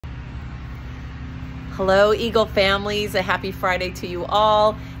Hello, Eagle families. A happy Friday to you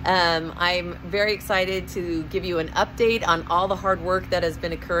all. I'm very excited to give you an update on all the hard work that has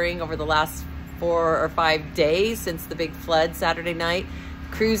been occurring over the last 4 or 5 days since the big flood Saturday night.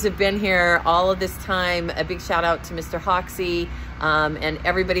 Crews have been here all of this time. A big shout out to Mr. Hoxie and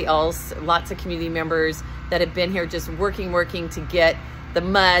everybody else, lots of community members that have been here just working to get the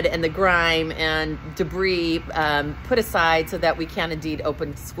mud and the grime and debris put aside so that we can indeed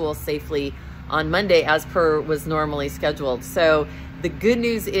open school safely on Monday as per was normally scheduled. So the good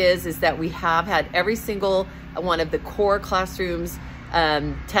news is that we have had every single one of the core classrooms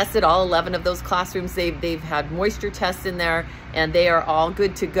tested, all 11 of those classrooms. They've had moisture tests in there and they are all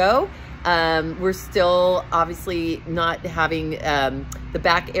good to go. We're still obviously not having the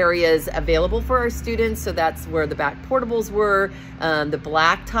back areas available for our students, so that's where the back portables were. The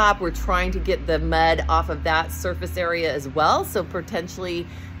blacktop, we're trying to get the mud off of that surface area as well, so potentially,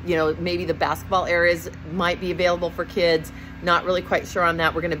 you know, maybe the basketball areas might be available for kids. Not really quite sure on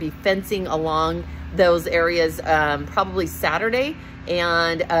that. We're going to be fencing along those areas probably Saturday.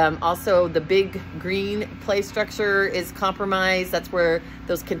 And also the big green play structure is compromised. That's where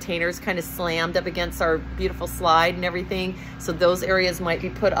those containers kind of slammed up against our beautiful slide and everything. So those areas might be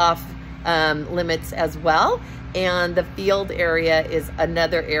put off limits as well. And the field area is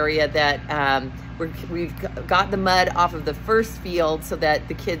another area that we've got the mud off of the first field so that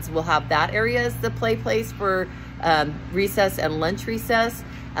the kids will have that area as the play place for recess and lunch recess.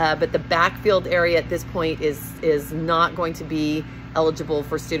 But the backfield area at this point is not going to be eligible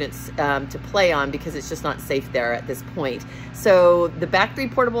for students to play on because it's just not safe there at this point. So the back 3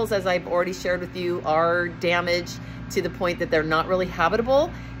 portables, as I've already shared with you, are damaged to the point that they're not really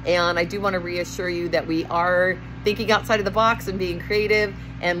habitable. And I do want to reassure you that we are thinking outside of the box and being creative,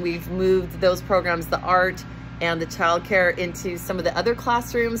 and we've moved those programs, the art and the childcare, into some of the other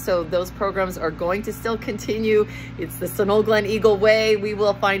classrooms. So those programs are going to still continue. It's the Sunol Glen Eagle way. We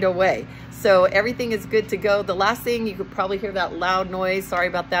will find a way. So everything is good to go. The last thing, you could probably hear that loud noise, sorry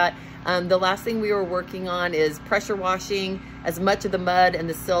about that. The last thing we were working on is pressure washing as much of the mud and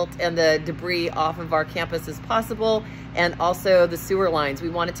the silt and the debris off of our campus as possible, and also the sewer lines. We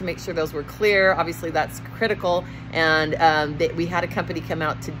wanted to make sure those were clear. Obviously that's critical, and we had a company come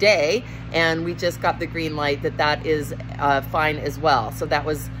out today and we just got the green light that is fine as well. So that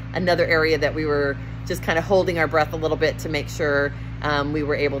was another area that we were just kind of holding our breath a little bit to make sure we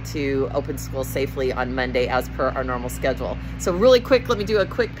were able to open school safely on Monday as per our normal schedule. So really quick, let me do a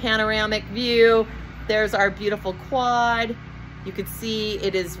quick panoramic view. There's our beautiful quad. You can see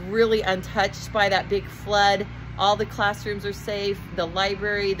it is really untouched by that big flood. All the classrooms are safe, the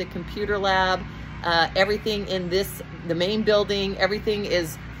library, the computer lab, everything in the main building, everything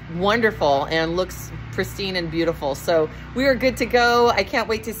is wonderful and looks pristine and beautiful. So we are good to go. I can't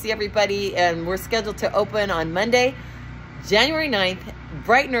wait to see everybody, and we're scheduled to open on Monday, January 9th,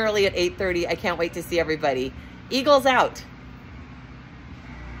 bright and early at 8:30. I can't wait to see everybody. Eagles out.